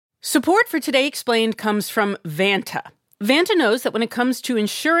Support for Today Explained comes from Vanta. Vanta knows that when it comes to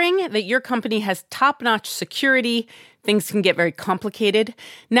ensuring that your company has top-notch security, things can get very complicated.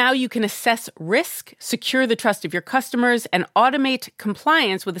 Now you can assess risk, secure the trust of your customers, and automate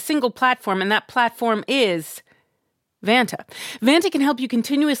compliance with a single platform, and that platform is Vanta. Vanta can help you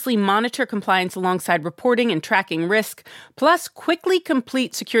continuously monitor compliance alongside reporting and tracking risk, plus quickly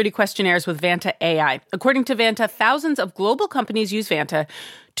complete security questionnaires with Vanta AI. According to Vanta, thousands of global companies use Vanta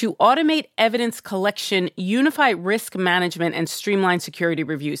to automate evidence collection, unify risk management, and streamline security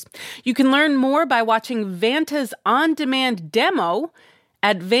reviews. You can learn more by watching Vanta's on-demand demo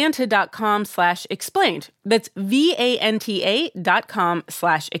at vanta.com/explained. That's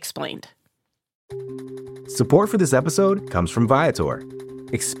VANTA.com/explained. Support for this episode comes from Viator.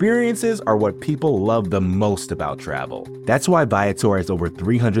 Experiences are what people love the most about travel. That's why Viator has over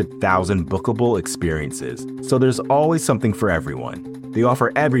 300,000 bookable experiences, so there's always something for everyone. They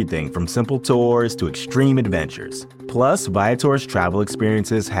offer everything from simple tours to extreme adventures. Plus, Viator's travel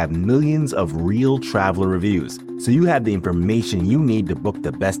experiences have millions of real traveler reviews, so you have the information you need to book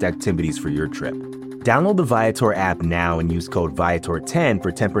the best activities for your trip. Download the Viator app now and use code Viator10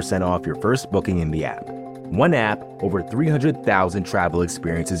 for 10% off your first booking in the app. One app, over 300,000 travel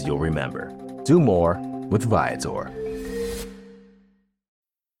experiences you'll remember. Do more with Viator.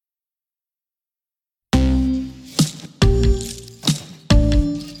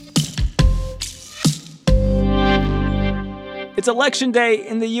 It's election day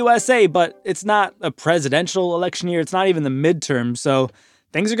in the USA, but it's not a presidential election year. It's not even the midterm, so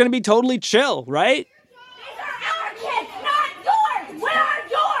things are going to be totally chill, right? These are our kids, not yours! Where are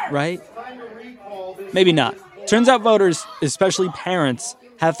yours? Right? Maybe not. Turns out voters, especially parents,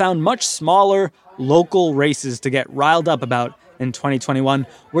 have found much smaller local races to get riled up about in 2021.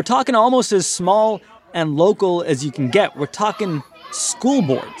 We're talking almost as small and local as you can get. We're talking school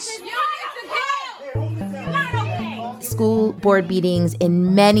boards. School board meetings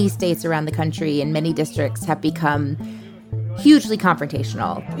in many states around the country and many districts have become hugely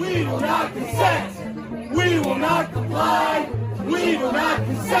confrontational. We will not consent. We will not comply. We will not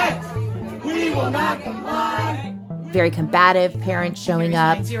consent. We will not comply. Very combative parents showing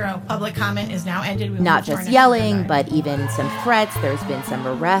up. Zero. Public comment is now ended. Not just yelling, but even some threats. There's been some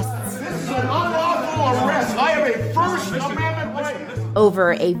arrests. This is an unlawful arrest. I have a First Amendment right.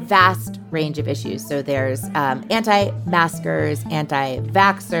 Over a vast range of issues. So there's anti-maskers,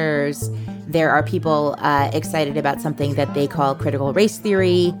 anti-vaxxers. There are people excited about something that they call critical race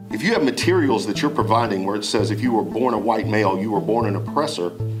theory. If you have materials that you're providing where it says if you were born a white male, you were born an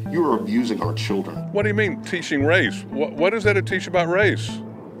oppressor, you are abusing our children. What do you mean teaching race? What is there to teach about race?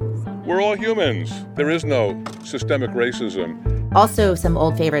 We're all humans. There is no systemic racism. Also some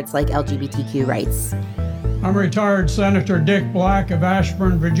old favorites like LGBTQ rights. I'm retired Senator Dick Black of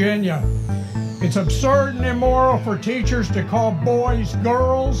Ashburn, Virginia. It's absurd and immoral for teachers to call boys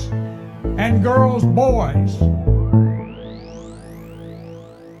girls and girls boys.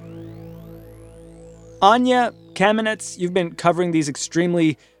 Anya Kamenetz, you've been covering these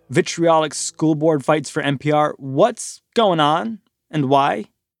extremely vitriolic school board fights for NPR. What's going on and why?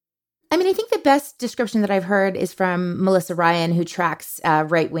 I mean, I think the best description that I've heard is from Melissa Ryan, who tracks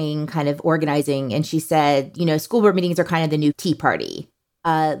right-wing kind of organizing. And she said, you know, school board meetings are kind of the new Tea Party.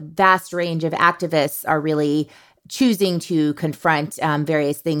 A vast range of activists are really choosing to confront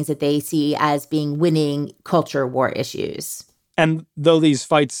various things that they see as being winning culture war issues. And though these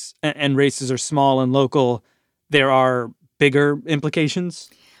fights and races are small and local, there are bigger implications?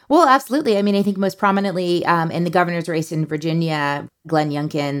 Well, absolutely. I mean, I think most prominently in the governor's race in Virginia, Glenn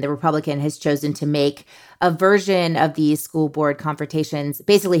Youngkin, the Republican, has chosen to make a version of these school board confrontations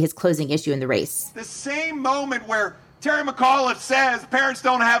basically his closing issue in the race. The same moment where Terry McAuliffe says parents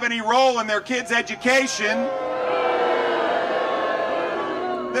don't have any role in their kids' education.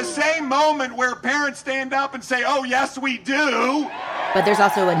 The same moment where parents stand up and say, oh, yes, we do. But there's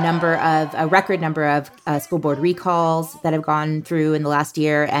also a record number of school board recalls that have gone through in the last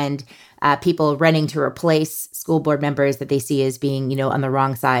year, and people running to replace school board members that they see as being, you know, on the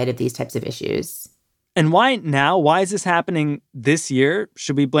wrong side of these types of issues. And why now? Why is this happening this year?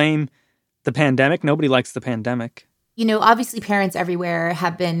 Should we blame the pandemic? Nobody likes the pandemic. You know, obviously parents everywhere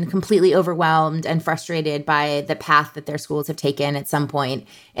have been completely overwhelmed and frustrated by the path that their schools have taken at some point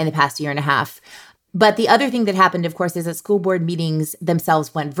in the past year and a half. But the other thing that happened, of course, is that school board meetings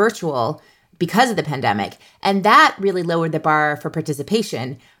themselves went virtual because of the pandemic. And that really lowered the bar for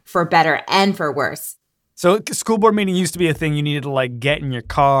participation, for better and for worse. So school board meeting used to be a thing you needed to like get in your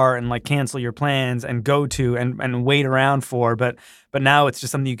car and like cancel your plans and go to and wait around for. But now it's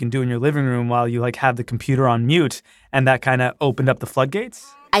just something you can do in your living room while you like have the computer on mute. And that kind of opened up the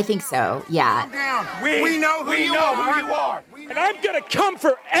floodgates. I think so, yeah. We know who you are. And I'm going to come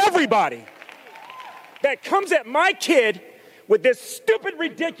for everybody that comes at my kid with this stupid,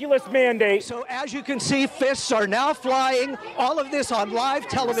 ridiculous mandate. So as you can see, fists are now flying. All of this on live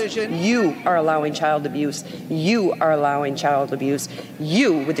television. You are allowing child abuse. You are allowing child abuse.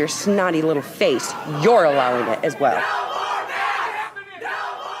 You, with your snotty little face, you're allowing it as well.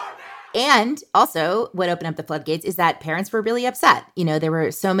 And also, what opened up the floodgates is that parents were really upset. You know, there were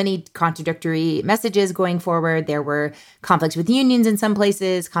so many contradictory messages going forward. There were conflicts with unions in some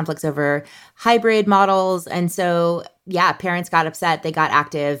places, conflicts over hybrid models. And so, yeah, parents got upset. They got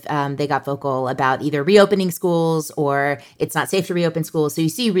active. They got vocal about either reopening schools or it's not safe to reopen schools. So you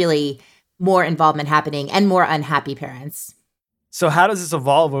see really more involvement happening and more unhappy parents. So how does this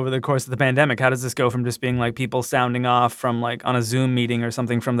evolve over the course of the pandemic? How does this go from just being like people sounding off from like on a Zoom meeting or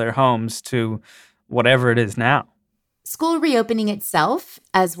something from their homes to whatever it is now? School reopening itself,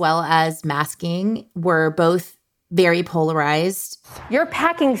 as well as masking, were both very polarized. You're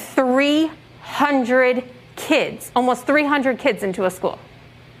packing 300 kids, almost 300 kids into a school.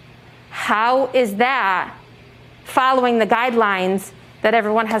 How is that following the guidelines that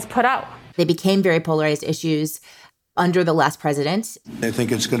everyone has put out? They became very polarized issues under the last president. They think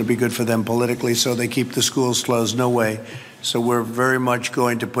it's going to be good for them politically, so they keep the schools closed. No way. So we're very much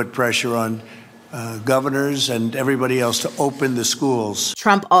going to put pressure on governors and everybody else to open the schools.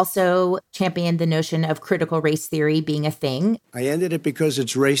 Trump also championed the notion of critical race theory being a thing. I ended it because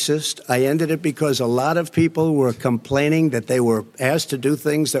it's racist. I ended it because a lot of people were complaining that they were asked to do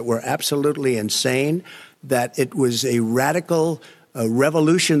things that were absolutely insane, that it was a radical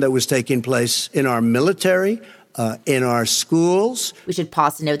revolution that was taking place in our military, in our schools. We should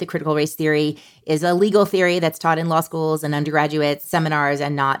pause to note that critical race theory is a legal theory that's taught in law schools and undergraduate seminars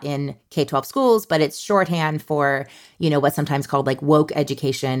and not in K-12 schools, but it's shorthand for, you know, what's sometimes called like woke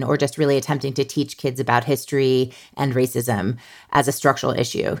education, or just really attempting to teach kids about history and racism as a structural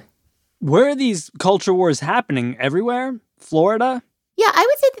issue. Where are these culture wars happening? Everywhere? Florida? Yeah, I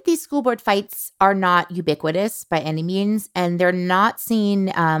would say that these school board fights are not ubiquitous by any means, and they're not seen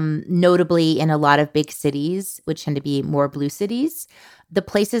notably in a lot of big cities, which tend to be more blue cities. The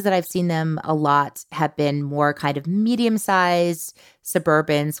places that I've seen them a lot have been more kind of medium-sized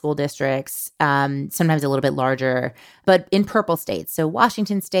suburban school districts, sometimes a little bit larger, but in purple states. So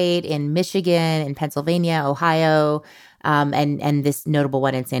Washington State, in Michigan, in Pennsylvania, Ohio, and this notable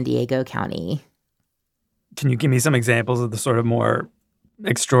one in San Diego County. Can you give me some examples of the sort of more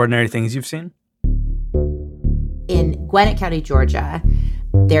extraordinary things you've seen? In Gwinnett County, Georgia,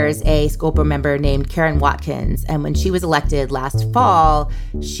 there's a school board member named Karen Watkins. And when she was elected last fall,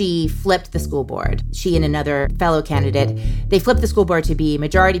 she flipped the school board. She and another fellow candidate, they flipped the school board to be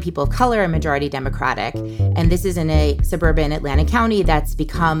majority people of color and majority Democratic. And this is in a suburban Atlantic County that's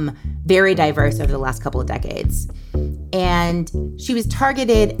become very diverse over the last couple of decades. And she was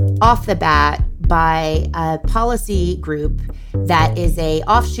targeted off the bat by a policy group that is a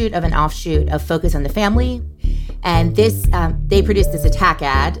offshoot of an offshoot of Focus on the Family. And this, they produced this attack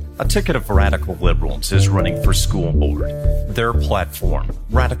ad. A ticket of radical liberals is running for school board. Their platform,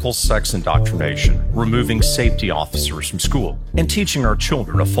 radical sex indoctrination, removing safety officers from school, and teaching our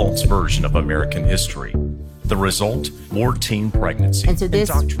children a false version of American history. The result, more teen pregnancy. And so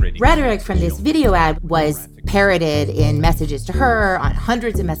this rhetoric from this video ad was parroted in messages to her, on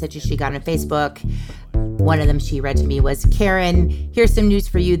hundreds of messages she got on Facebook. One of them she read to me was, Karen, here's some news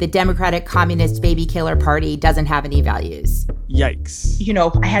for you. The Democratic Communist Baby Killer Party doesn't have any values. Yikes. You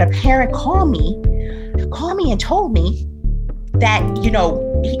know, I had a parent call me and told me that, you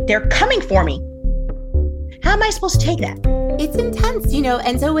know, they're coming for me. How am I supposed to take that? It's intense, you know,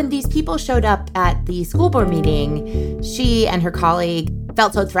 and so when these people showed up at the school board meeting, she and her colleague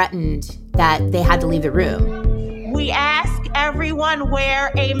felt so threatened that they had to leave the room. We ask everyone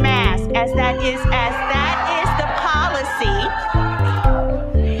wear a mask, as that is the policy.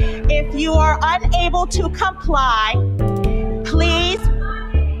 If you are unable to comply, please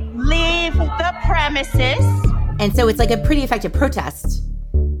leave the premises. And so it's like a pretty effective protest,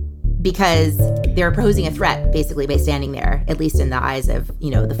 because they're posing a threat, basically, by standing there, at least in the eyes of,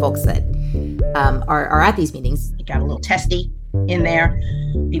 you know, the folks that are at these meetings. You got a little testy in there.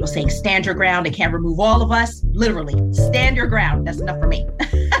 People saying, stand your ground. They can't remove all of us. Literally, stand your ground. That's enough for me.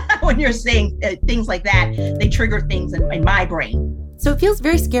 When you're saying things like that, they trigger things in my brain. So it feels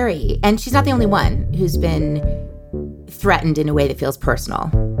very scary. And she's not the only one who's been threatened in a way that feels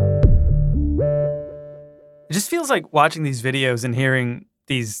personal. It just feels like watching these videos and hearing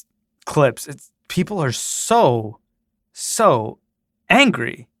these clips, people are so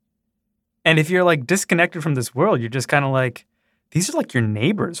angry. And if you're like disconnected from this world, you're just kind of like, these are like your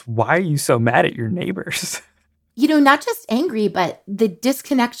neighbors. Why are you so mad at your neighbors? Not just angry, but the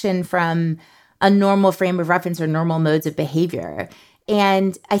disconnection from a normal frame of reference or normal modes of behavior.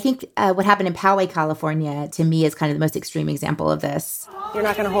 And I think what happened in Poway, California, to me is kind of the most extreme example of this. You're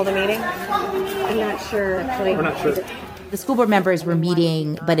not going to hold a meeting? I'm not sure, actually. We're not sure. The school board members were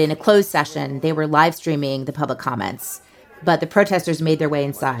meeting, but in a closed session. They were live streaming the public comments. But the protesters made their way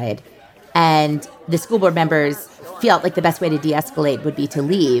inside. And the school board members felt like the best way to de-escalate would be to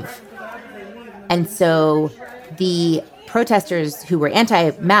leave. And so the protesters who were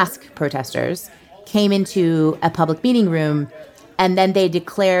anti-mask protesters came into a public meeting room, and then they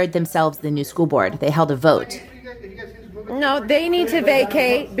declared themselves the new school board. They held a vote. No, they need to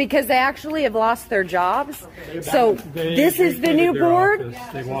vacate because they actually have lost their jobs. So this is the new board.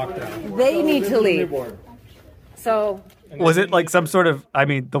 They walked out. They need to leave. So was it like some sort of,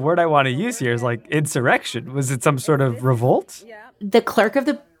 the word I want to use here is like insurrection. Was it some sort of revolt? The clerk of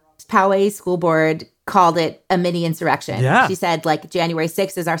the Poway school board called it a mini insurrection. Yeah. She said January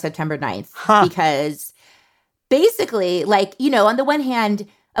 6th is our September 9th because basically on the one hand,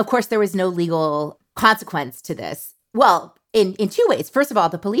 of course, there was no legal consequence to this. Well, in two ways. First of all,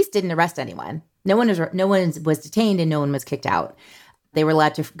 the police didn't arrest anyone. No one was detained and no one was kicked out. They were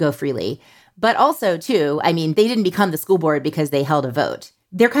allowed to go freely. But also, too, they didn't become the school board because they held a vote.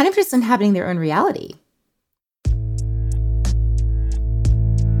 They're kind of just inhabiting their own reality.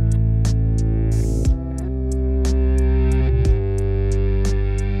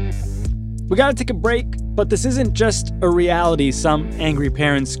 We gotta take a break, but this isn't just a reality some angry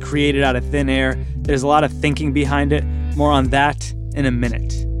parents created out of thin air. There's a lot of thinking behind it. More on that in a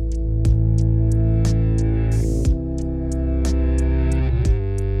minute.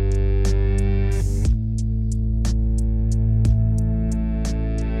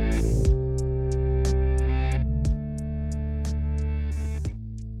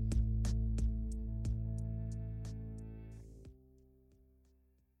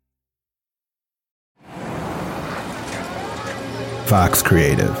 Fox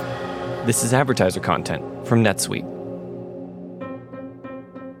Creative. This is advertiser content from NetSuite.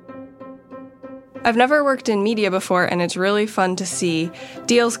 I've never worked in media before, and it's really fun to see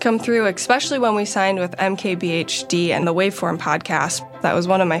deals come through, especially when we signed with MKBHD and the Waveform podcast. That was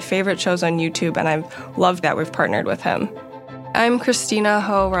one of my favorite shows on YouTube, and I've loved that we've partnered with him. I'm Christina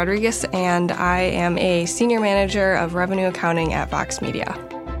Ho Rodriguez, and I am a senior manager of revenue accounting at Vox Media.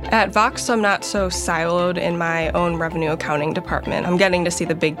 At Vox, I'm not so siloed in my own revenue accounting department. I'm getting to see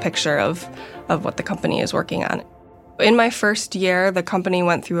the big picture of what the company is working on. In my first year, the company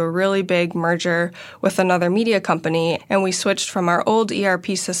went through a really big merger with another media company, and we switched from our old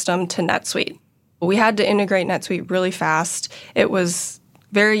ERP system to NetSuite. We had to integrate NetSuite really fast. It was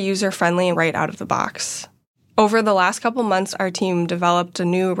very user-friendly right out of the box. Over the last couple months, our team developed a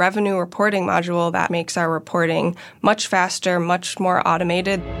new revenue reporting module that makes our reporting much faster, much more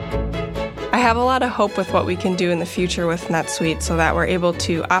automated. I have a lot of hope with what we can do in the future with NetSuite so that we're able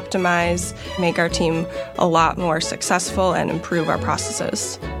to optimize, make our team a lot more successful, and improve our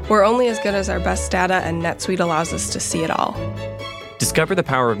processes. We're only as good as our best data, and NetSuite allows us to see it all. Discover the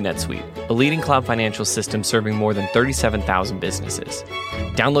power of NetSuite, a leading cloud financial system serving more than 37,000 businesses.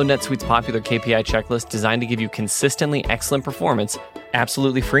 Download NetSuite's popular KPI checklist designed to give you consistently excellent performance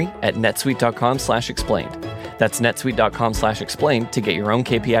absolutely free at netsuite.com/explained. That's netsuite.com/explained to get your own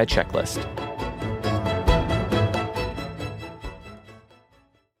KPI checklist.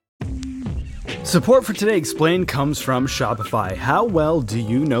 Support for Today Explained comes from Shopify. How well do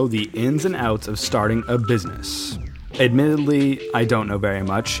you know the ins and outs of starting a business? Admittedly, I don't know very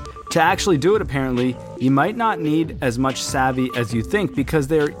much. To actually do it, apparently, you might not need as much savvy as you think because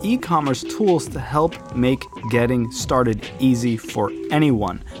there are e-commerce tools to help make getting started easy for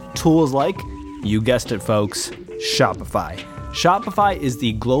anyone. Tools like, you guessed it folks, Shopify. Shopify is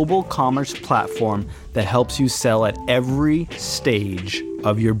the global commerce platform that helps you sell at every stage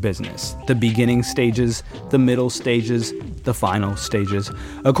of your business. The beginning stages, the middle stages, the final stages.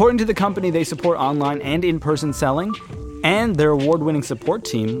 According to the company, they support online and in-person selling, and their award-winning support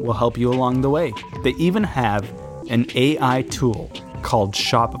team will help you along the way. They even have an AI tool called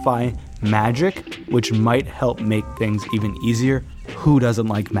Shopify Magic, which might help make things even easier. Who doesn't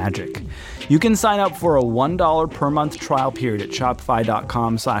like magic? You can sign up for a $1 per month trial period at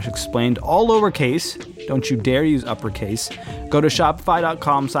shopify.com/explained, all lowercase. Don't you dare use uppercase. Go to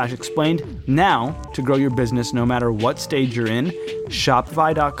shopify.com/explained now to grow your business no matter what stage you're in.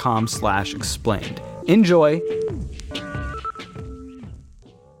 Shopify.com/explained. Enjoy.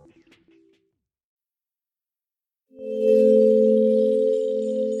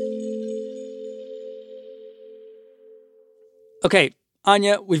 A Okay,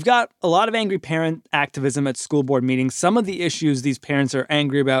 Anya, we've got a lot of angry parent activism at school board meetings. Some of the issues these parents are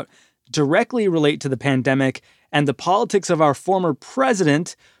angry about directly relate to the pandemic and the politics of our former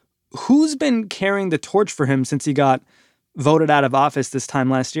president. Who's been carrying the torch for him since he got voted out of office this time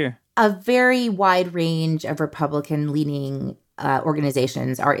last year? A very wide range of Republican-leaning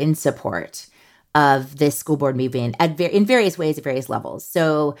organizations are in support of this school board movement in various ways at various levels.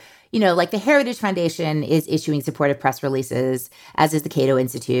 So, like the Heritage Foundation is issuing supportive press releases, as is the Cato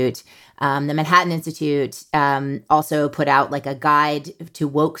Institute. The Manhattan Institute also put out like a guide to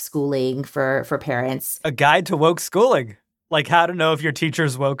woke schooling for parents. A guide to woke schooling? Like how to know if your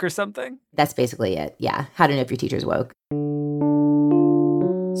teacher's woke or something? That's basically it. Yeah. How to know if your teacher's woke.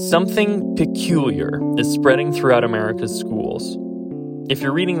 Something peculiar is spreading throughout America's schools. If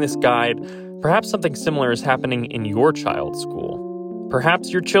you're reading this guide, perhaps something similar is happening in your child's school. Perhaps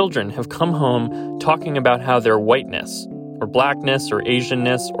your children have come home talking about how their whiteness, or blackness, or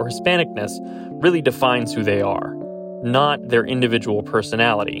Asianness, or Hispanicness really defines who they are, not their individual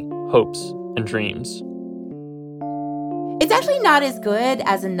personality, hopes, and dreams. It's actually not as good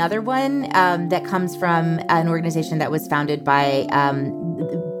as another one that comes from an organization that was founded by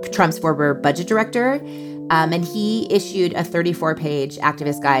Trump's former budget director. And he issued a 34-page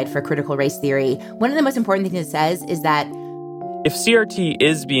activist guide for critical race theory. One of the most important things it says is that if CRT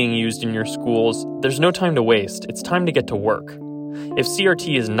is being used in your schools, there's no time to waste. It's time to get to work. If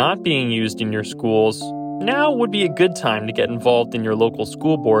CRT is not being used in your schools, now would be a good time to get involved in your local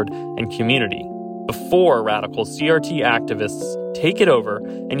school board and community before radical CRT activists take it over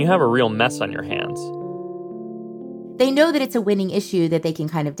and you have a real mess on your hands. They know that it's a winning issue that they can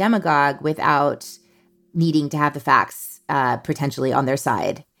kind of demagogue without needing to have the facts potentially on their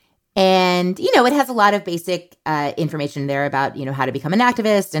side. And, it has a lot of basic information there about, how to become an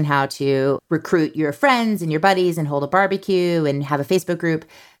activist and how to recruit your friends and your buddies and hold a barbecue and have a Facebook group.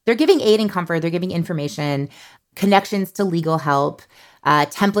 They're giving aid and comfort. They're giving information, connections to legal help,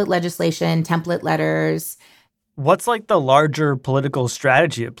 template legislation, template letters. What's like the larger political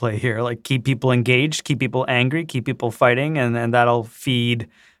strategy at play here? Like keep people engaged, keep people angry, keep people fighting, and that'll feed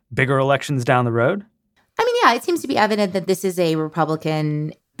bigger elections down the road? I mean, yeah, it seems to be evident that this is a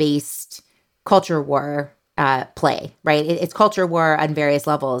Republican-based culture war play, right? It's culture war on various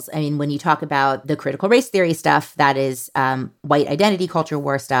levels. I mean, when you talk about the critical race theory stuff, that is white identity culture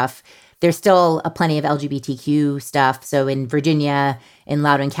war stuff. There's still plenty of LGBTQ stuff. So in Virginia, in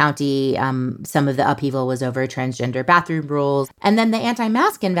Loudoun County, some of the upheaval was over transgender bathroom rules. And then the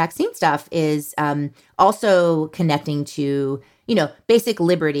anti-mask and vaccine stuff is also connecting to basic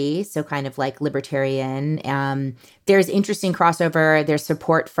liberty, so kind of like libertarian. There's interesting crossover. There's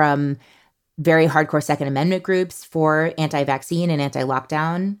support from very hardcore Second Amendment groups for anti-vaccine and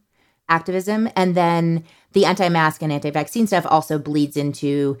anti-lockdown activism. And then the anti-mask and anti-vaccine stuff also bleeds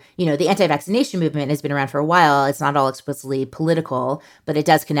into, the anti-vaccination movement has been around for a while. It's not all explicitly political, but it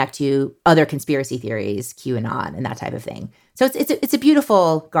does connect to other conspiracy theories, QAnon, and that type of thing. So it's a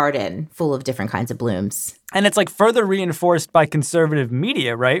beautiful garden full of different kinds of blooms. And it's like further reinforced by conservative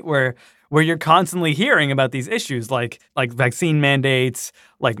media, right? Where you're constantly hearing about these issues like vaccine mandates,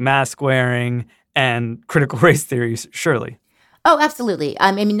 like mask wearing, and critical race theories, surely. Oh, absolutely.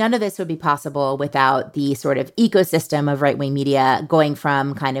 I mean, none of this would be possible without the sort of ecosystem of right-wing media going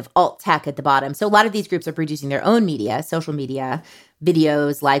from kind of alt tech at the bottom. So a lot of these groups are producing their own media, social media,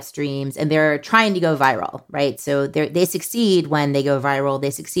 videos, live streams, and they're trying to go viral, right? So they succeed when they go viral.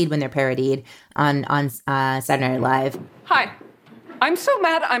 They succeed when they're parodied on Saturday Night Live. Hi. I'm so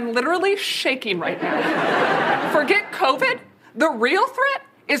mad I'm literally shaking right now. Forget COVID. The real threat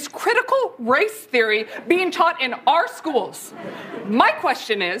is critical race theory being taught in our schools. My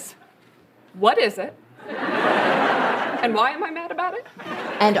question is, what is it? And why am I mad about it?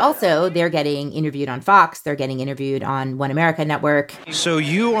 And also, they're getting interviewed on Fox. They're getting interviewed on One America Network. So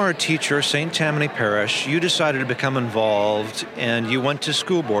you are a teacher, St. Tammany Parish. You decided to become involved, and you went to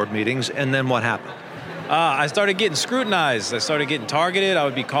school board meetings, and then what happened? I started getting scrutinized. I started getting targeted. I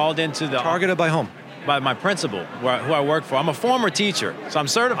would be called into the... Targeted by whom? By my principal, who I work for. I'm a former teacher, so I'm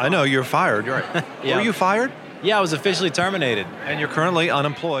certified. I know, you're fired. You're right. Yeah. Were you fired? Yeah, I was officially terminated. And you're currently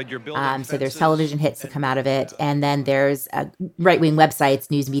unemployed. You're building so there's television hits that come out of it. And then there's right-wing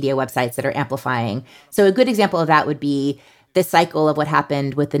websites, news media websites that are amplifying. So a good example of that would be the cycle of what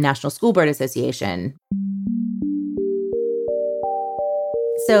happened with the National School Board Association.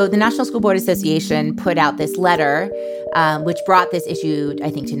 So the National School Board Association put out this letter, which brought this issue, I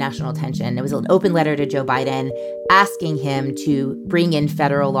think, to national attention. It was an open letter to Joe Biden asking him to bring in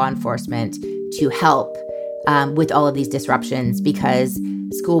federal law enforcement to help with all of these disruptions because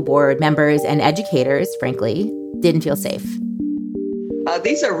school board members and educators, frankly, didn't feel safe.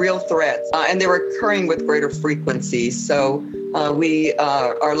 These are real threats, and they're occurring with greater frequency. So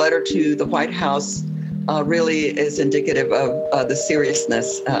our letter to the White House really is indicative of the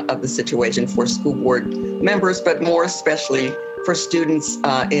seriousness of the situation for school board members, but more especially for students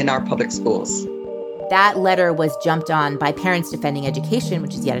in our public schools. That letter was jumped on by Parents Defending Education,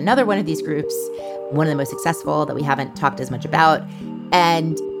 which is yet another one of these groups, one of the most successful that we haven't talked as much about.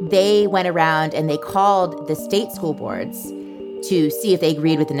 And they went around and they called the state school boards to see if they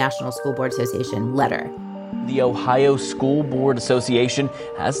agreed with the National School Board Association letter. The Ohio School Board Association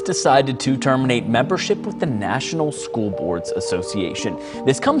has decided to terminate membership with the National School Boards Association.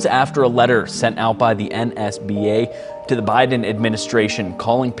 This comes after a letter sent out by the NSBA to the Biden administration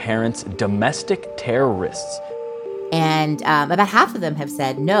calling parents domestic terrorists. And about half of them have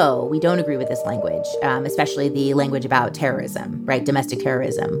said, no, we don't agree with this language, especially the language about terrorism, right? Domestic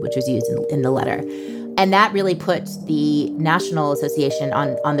terrorism, which was used in the letter. And that really put the National Association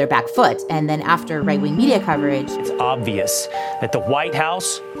on their back foot. And then after right-wing media coverage, it's obvious that the White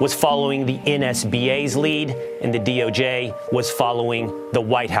House was following the NSBA's lead and the DOJ was following the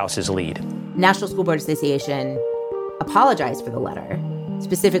White House's lead. National School Board Association apologized for the letter,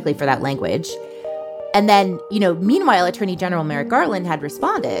 specifically for that language. And then, meanwhile, Attorney General Merrick Garland had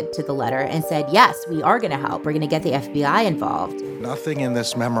responded to the letter and said, yes, we are going to help. We're going to get the FBI involved. Nothing in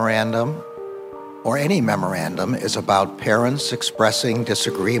this memorandum or any memorandum is about parents expressing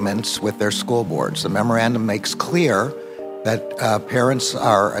disagreements with their school boards. The memorandum makes clear that parents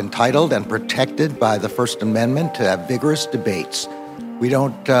are entitled and protected by the First Amendment to have vigorous debates. We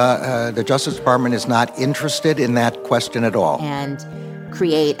don't, the Justice Department is not interested in that question at all. And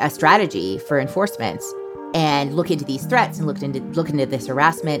create a strategy for enforcement and look into these threats and look into this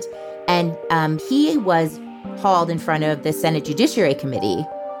harassment. And he was hauled in front of the Senate Judiciary Committee.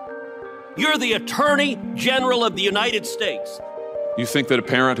 You're the Attorney General of the United States. You think that a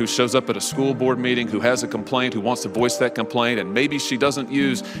parent who shows up at a school board meeting, who has a complaint, who wants to voice that complaint, and maybe she doesn't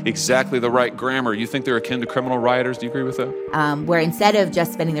use exactly the right grammar, you think they're akin to criminal rioters? Do you agree with that? Where instead of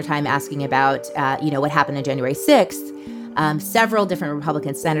just spending their time asking about, what happened on January 6th, several different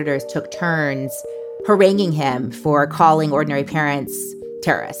Republican senators took turns haranguing him for calling ordinary parents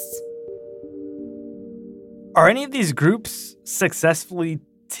terrorists. Are any of these groups successfully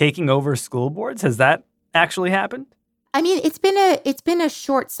taking over school boards? Has that actually happened? I mean, it's been a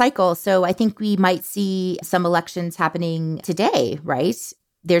short cycle, so I think we might see some elections happening today, right?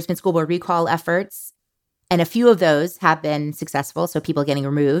 There's been school board recall efforts, and a few of those have been successful, so people getting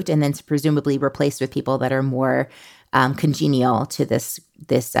removed and then presumably replaced with people that are more congenial to this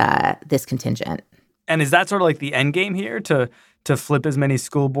contingent. And is that sort of like the end game here, to flip as many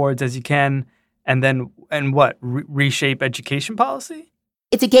school boards as you can and reshape education policy?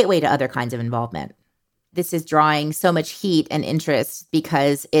 It's a gateway to other kinds of involvement. This is drawing so much heat and interest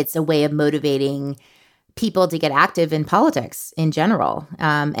because it's a way of motivating people to get active in politics in general.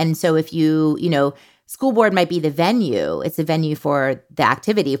 And so if school board might be the venue, it's a venue for the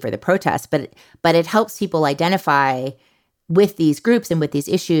activity, for the protest, but it helps people identify with these groups and with these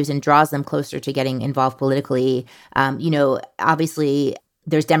issues and draws them closer to getting involved politically. Obviously,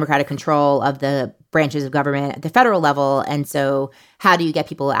 there's democratic control of the branches of government at the federal level. And so how do you get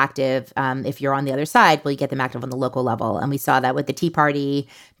people active if you're on the other side? Well, you get them active on the local level. And we saw that with the Tea Party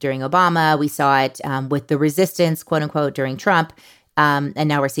during Obama. We saw it with the resistance, quote unquote, during Trump. And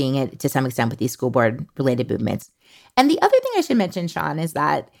now we're seeing it to some extent with these school board related movements. And the other thing I should mention, Sean, is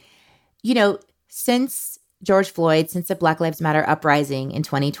that, since George Floyd, since the Black Lives Matter uprising in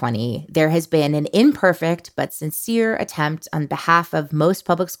 2020, there has been an imperfect but sincere attempt on behalf of most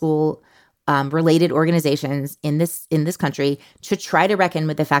public school related organizations in this country to try to reckon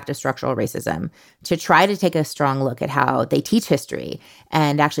with the fact of structural racism, to try to take a strong look at how they teach history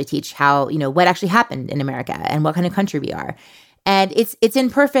and actually teach how, what actually happened in America and what kind of country we are. And it's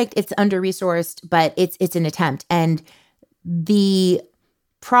imperfect, it's under-resourced, but it's an attempt. And the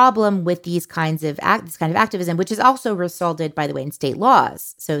problem with this kind of activism, which is also resulted, by the way, in state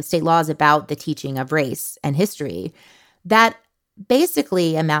laws. So state laws about the teaching of race and history that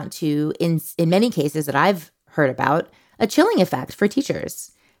basically amount to, in many cases that I've heard about, a chilling effect for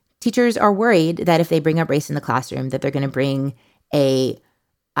teachers. Teachers are worried that if they bring up race in the classroom, that they're going to bring a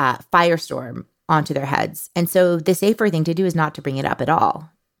firestorm onto their heads. And so the safer thing to do is not to bring it up at all.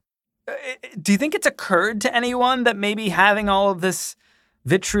 Do you think it's occurred to anyone that maybe having all of this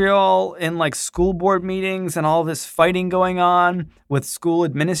vitriol in school board meetings and all this fighting going on with school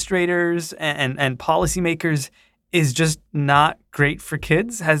administrators and policymakers is just not great for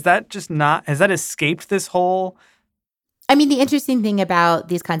kids? Has that escaped this whole I mean, the interesting thing about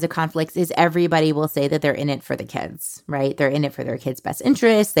these kinds of conflicts is everybody will say that they're in it for the kids, right? They're in it for their kids' best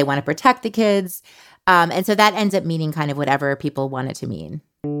interests. They want to protect the kids. And so that ends up meaning kind of whatever people want it to mean.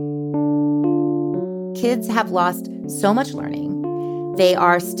 Kids have lost so much learning. They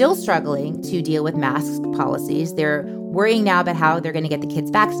are still struggling to deal with mask policies. They're worrying now about how they're going to get the kids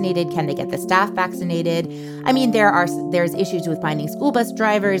vaccinated. Can they get the staff vaccinated? I mean, there's issues with finding school bus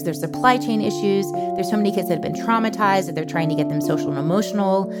drivers. There's supply chain issues. There's so many kids that have been traumatized that they're trying to get them social and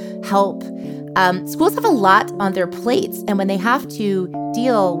emotional help. Schools have a lot on their plates. And when they have to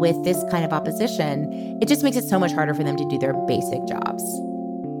deal with this kind of opposition, it just makes it so much harder for them to do their basic jobs.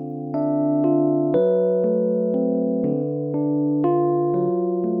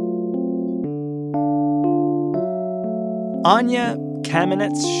 Anya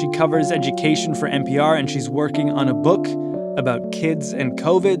Kamenetz, she covers education for NPR, and she's working on a book about kids and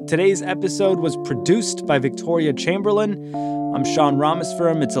COVID. Today's episode was produced by Victoria Chamberlain. I'm Sean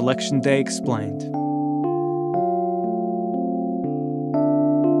Rameswaram. It's Election Day Explained.